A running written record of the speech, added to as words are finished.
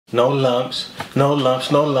No lumps, no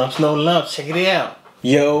lumps, no lumps, no lumps. Check it out.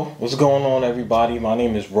 Yo, what's going on, everybody? My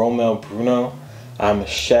name is Romel Bruno. I'm a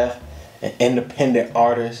chef, an independent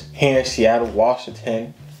artist here in Seattle,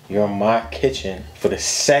 Washington. You're in my kitchen for the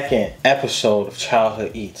second episode of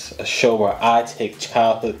Childhood Eats, a show where I take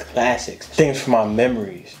childhood classics, things from my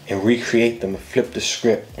memories, and recreate them and flip the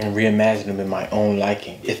script and reimagine them in my own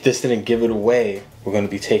liking. If this didn't give it away, we're going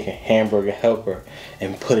to be taking Hamburger Helper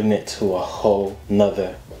and putting it to a whole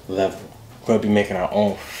nother level. We're going to be making our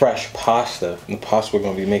own fresh pasta. And the pasta we're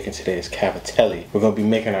going to be making today is cavatelli. We're going to be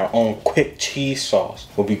making our own quick cheese sauce.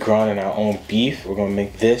 We'll be grinding our own beef. We're going to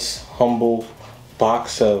make this humble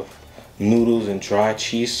box of noodles and dry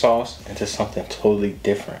cheese sauce into something totally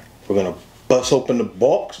different. We're going to bust open the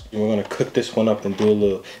box and we're going to cook this one up and do a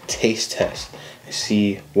little taste test and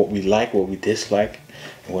see what we like, what we dislike,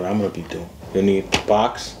 and what I'm going to be doing. You'll need a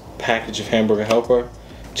box, package of Hamburger Helper,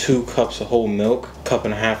 2 cups of whole milk, 1.5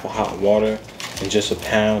 cups of hot water, and just a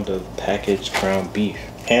pound of packaged ground beef.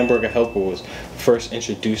 Hamburger Helper was first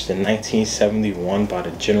introduced in 1971 by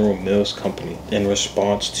the General Mills Company in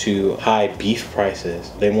response to high beef prices.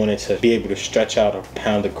 They wanted to be able to stretch out a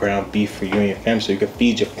pound of ground beef for you and your family so you could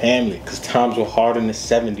feed your family, because times were hard in the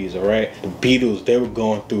 70s, all right? The Beatles, they were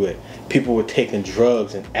going through it. People were taking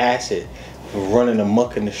drugs and acid, running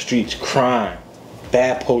amok in the streets, crime.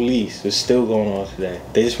 Bad police is still going on today.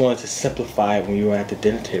 They just wanted to simplify it when you were at the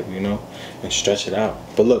dinner table, you know, and stretch it out.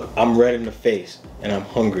 But look, I'm red in the face and I'm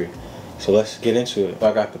hungry. So let's get into it.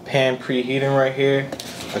 I got the pan preheating right here.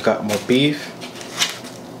 I got my beef.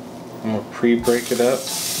 I'm gonna pre-break it up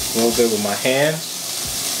a little bit with my hands.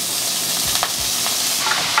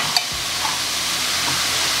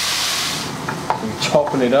 I'm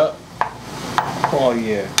chopping it up. Oh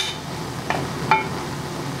yeah.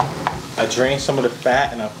 I drained some of the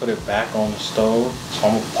fat and I put it back on the stove. So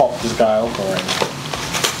I'm gonna pop this guy open right now.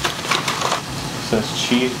 It says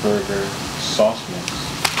cheeseburger sauce mix.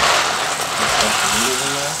 There's some noodles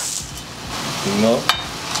in there. The milk.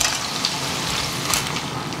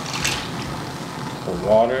 The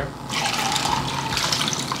water.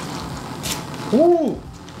 Ooh,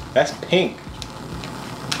 that's pink.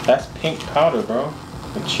 That's pink powder, bro.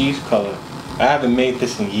 The cheese color. I haven't made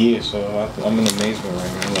this in years, so I'm in amazement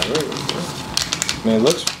right now. I'm like, wait. I mean, it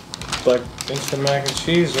looks like instant mac and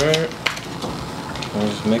cheese, right? I'll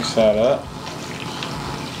just mix that up.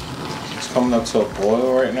 It's coming up to a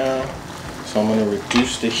boil right now, so I'm gonna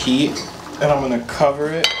reduce the heat and I'm gonna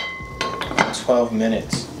cover it for 12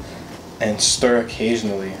 minutes and stir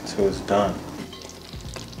occasionally until it's done.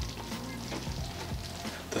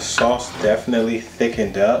 The sauce definitely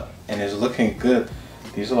thickened up and is looking good.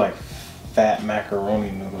 These are like fat macaroni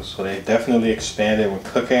noodles, so they definitely expanded when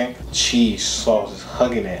cooking. Cheese sauce is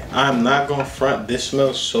hugging it. I'm not gonna front, this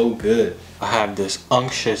smells so good. I have this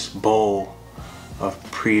unctuous bowl of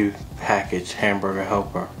pre-packaged Hamburger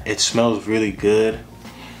Helper. It smells really good.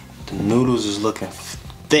 The noodles is looking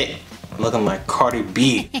thick, looking like Cardi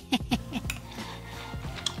B.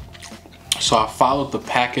 So I followed the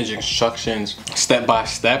package instructions step by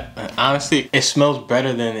step, and honestly, it smells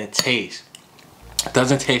better than it tastes. It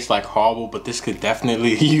doesn't taste like horrible, but this could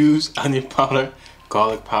definitely use onion powder,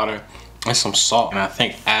 garlic powder, and some salt. And I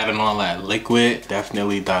think adding on that liquid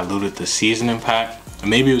definitely diluted the seasoning pack.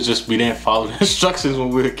 And maybe it was just we didn't follow the instructions when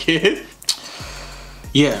we were a kid.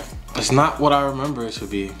 Yeah, it's not what I remember it to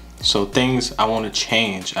be. So things I want to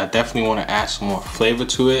change. I definitely want to add some more flavor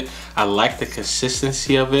to it. I like the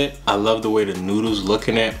consistency of it. I love the way the noodles look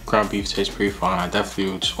in it. Ground beef tastes pretty fine. I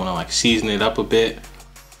definitely just want to like season it up a bit.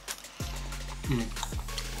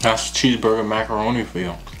 That's cheeseburger macaroni for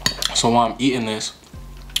you. So while I'm eating this,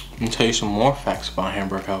 I'm gonna tell you some more facts about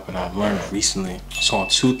Hamburger Helper that I've learned recently. So in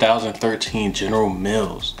 2013, General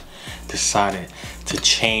Mills decided to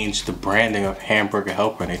change the branding of Hamburger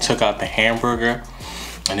Helper. And they took out the hamburger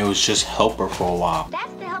and it was just Helper for a while.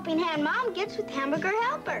 That's the helping hand Mom gets with Hamburger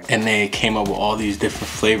Helper. And they came up with all these different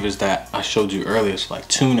flavors that I showed you earlier. So like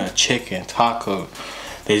tuna, chicken, taco.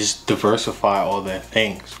 They just diversify all their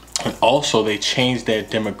things. And also they changed their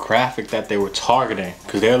demographic that they were targeting,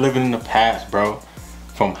 because they're living in the past, bro.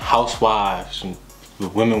 From housewives and the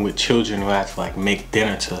women with children who had to like make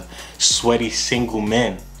dinner to sweaty single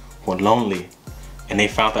men who were lonely. And they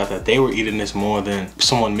found out that they were eating this more than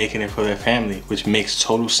someone making it for their family, which makes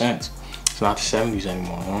total sense. It's not the 70s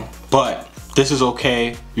anymore, huh? But this is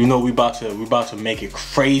okay. You know we about to make it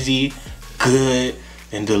crazy, good,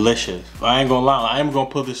 and delicious. I ain't gonna lie, I am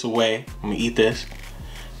gonna put this away. I'm gonna eat this.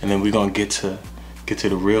 And then we're gonna get to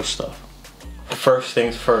the real stuff. First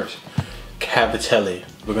things first, cavatelli.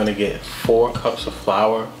 We're gonna get 4 cups of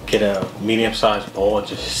flour. Get a medium-sized bowl and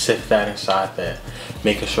just sift that inside there,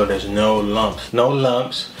 making sure there's no lumps. No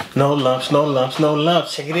lumps, no lumps, no lumps, no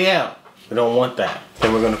lumps. Check it out. We don't want that.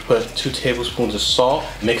 Then we're gonna put 2 tablespoons of salt.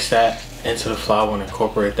 Mix that into the flour and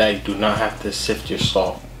incorporate that. You do not have to sift your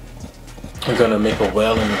salt. We're gonna make a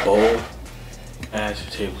well in the bowl. Add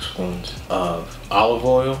 2 tablespoons of olive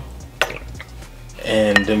oil.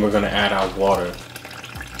 And then we're gonna add our water.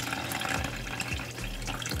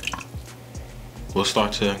 We'll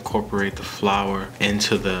start to incorporate the flour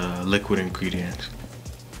into the liquid ingredients.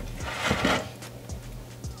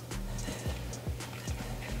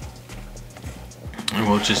 And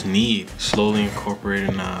we'll just knead, slowly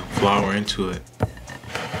incorporating the flour into it.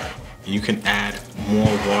 And you can add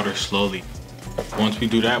more water slowly. Once we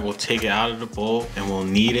do that, we'll take it out of the bowl and we'll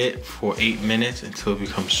knead it for 8 minutes until it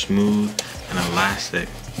becomes smooth and elastic.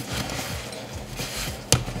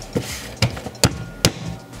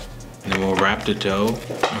 And then we'll wrap the dough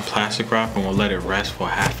in plastic wrap and we'll let it rest for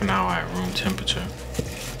half an hour at room temperature.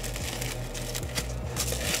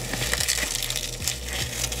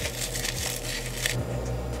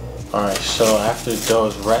 Alright, so after the dough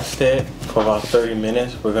is rested for about 30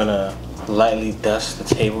 minutes, we're gonna lightly dust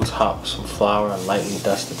the tabletop with some flour and lightly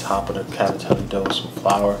dust the top of the cavatelli dough with some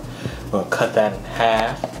flour. We're gonna cut that in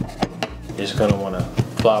half. You're just gonna wanna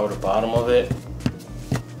flour the bottom of it.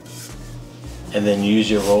 And then use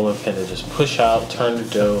your rolling pin to just push out, turn the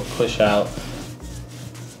dough, push out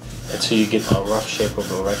until you get a rough shape of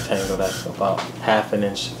a rectangle that's about ½ an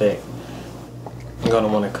inch thick. You're gonna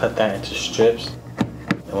wanna cut that into strips.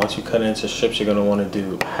 And once you cut it into strips, you're gonna wanna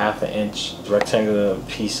do ½ an inch rectangular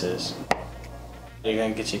pieces. You're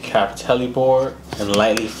gonna get your cavatelli board and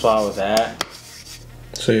lightly flour that.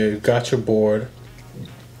 So you got your board.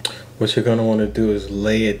 What you're gonna wanna do is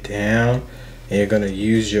lay it down and you're gonna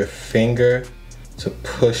use your finger to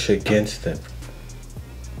push against it.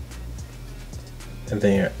 And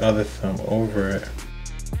then your other thumb over it.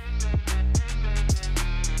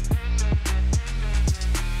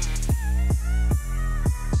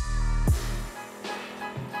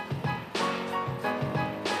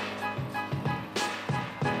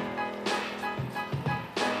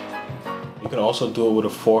 You can also do it with a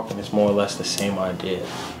fork and it's more or less the same idea.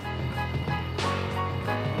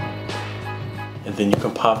 And then you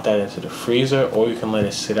can pop that into the freezer or you can let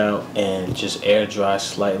it sit out and just air dry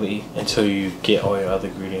slightly until you get all your other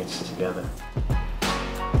ingredients together.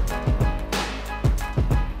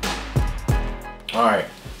 Alright,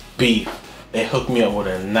 beef. They hooked me up with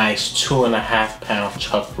a nice 2.5 pound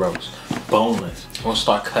chuck roast, boneless. I'm gonna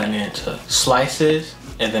start cutting it into slices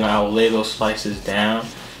and then I'll lay those slices down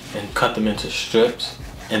and cut them into strips.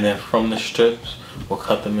 And then from the strips, we'll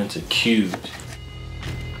cut them into cubes.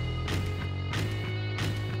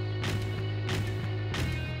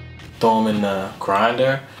 Throw them in the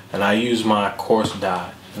grinder, and I use my coarse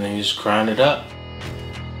die. And then you just grind it up.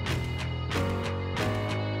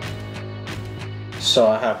 So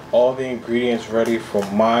I have all the ingredients ready for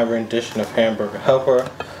my rendition of Hamburger Helper.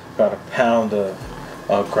 Got a pound of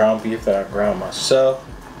ground beef that I ground myself.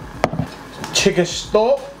 Some chicken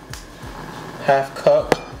stock, ½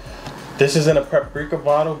 cup. This isn't a paprika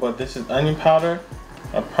bottle, but this is onion powder,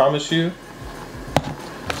 I promise you.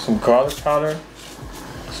 Some garlic powder.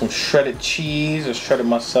 Some shredded cheese, or shredded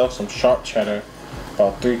myself, some sharp cheddar,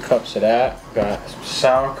 about 3 cups of that. Got some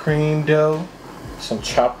sour cream dough, some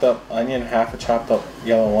chopped up onion, half a chopped up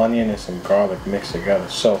yellow onion, and some garlic mixed together.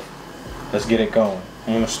 So let's get it going.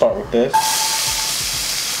 I'm gonna start with this.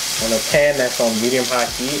 On a pan that's on medium-high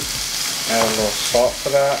heat, add a little salt for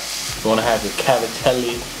that. You wanna have your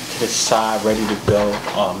cavatelli to the side, ready to go.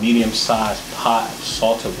 Medium-sized pot,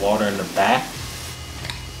 salted water in the back.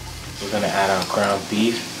 We're gonna add our ground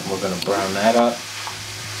beef and we're gonna brown that up.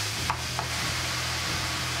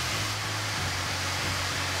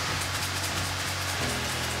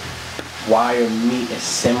 While your meat is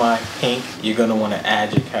semi-pink, you're gonna wanna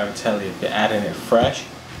add your cavatelli. If you're adding it fresh,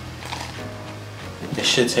 it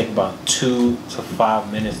should take about 2 to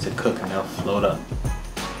 5 minutes to cook and they'll float up.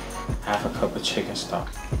 ½ a cup of chicken stock.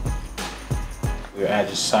 You add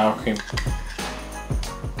your sour cream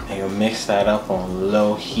and you'll mix that up on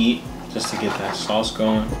low heat just to get that sauce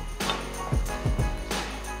going.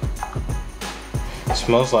 It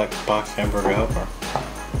smells like boxed Hamburger Helper.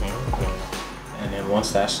 And then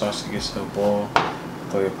once that starts to get to a boil,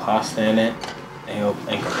 throw your pasta in it and you'll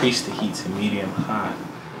increase the heat to medium-high.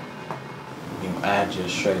 You'll add your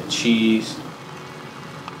shredded cheese.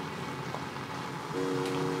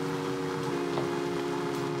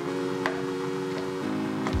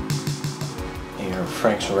 And your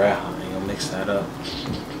Frank's red hot, and you'll mix that up.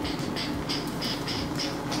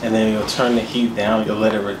 and then you'll turn the heat down. You'll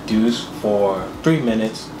let it reduce for 3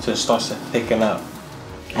 minutes till it starts to thicken up.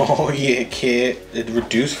 Oh yeah, kid. It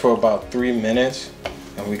reduced for about 3 minutes,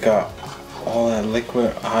 and we got all that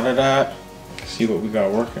liquid out of that. Let's see what we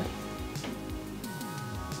got working.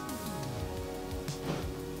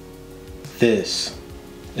 This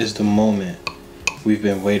is the moment we've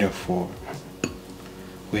been waiting for.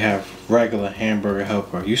 We have regular Hamburger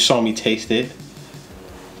Helper. You saw me taste it.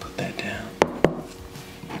 Put that down.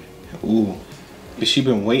 Ooh. She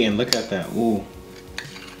been waiting. Look at that. Ooh.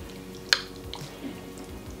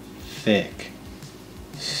 Thick.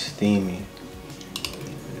 Steamy.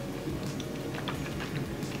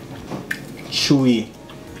 Chewy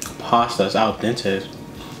pasta. It's al dente.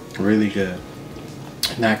 Really good.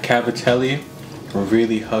 That cavatelli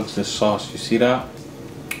really hugs the sauce. You see that?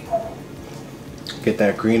 Get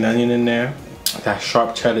that green onion in there. That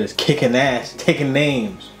sharp cheddar is kicking ass, taking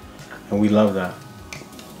names. And we love that.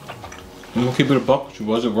 I'm gonna keep it a buck with you.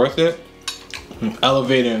 Was it worth it?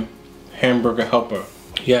 Elevating Hamburger Helper.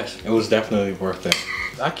 Yes, it was definitely worth it.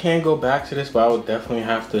 I can go back to this, but I would definitely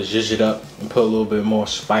have to zhuzh it up and put a little bit more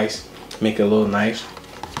spice, make it a little nice.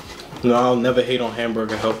 No, I'll never hate on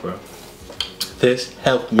Hamburger Helper. This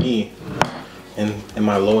helped me in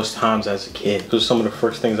my lowest times as a kid. Those are some of the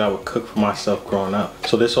first things I would cook for myself growing up.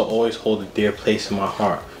 So this will always hold a dear place in my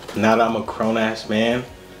heart. Now that I'm a grown-ass man,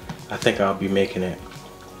 I think I'll be making it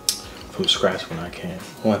from scratch when I can.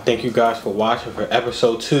 I want to thank you guys for watching for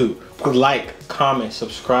episode 2. Like, comment,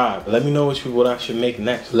 subscribe. Let me know what I should make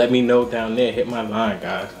next. Let me know down there. Hit my line,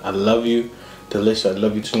 guys. I love you. Delish, I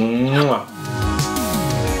love you too. Mwah.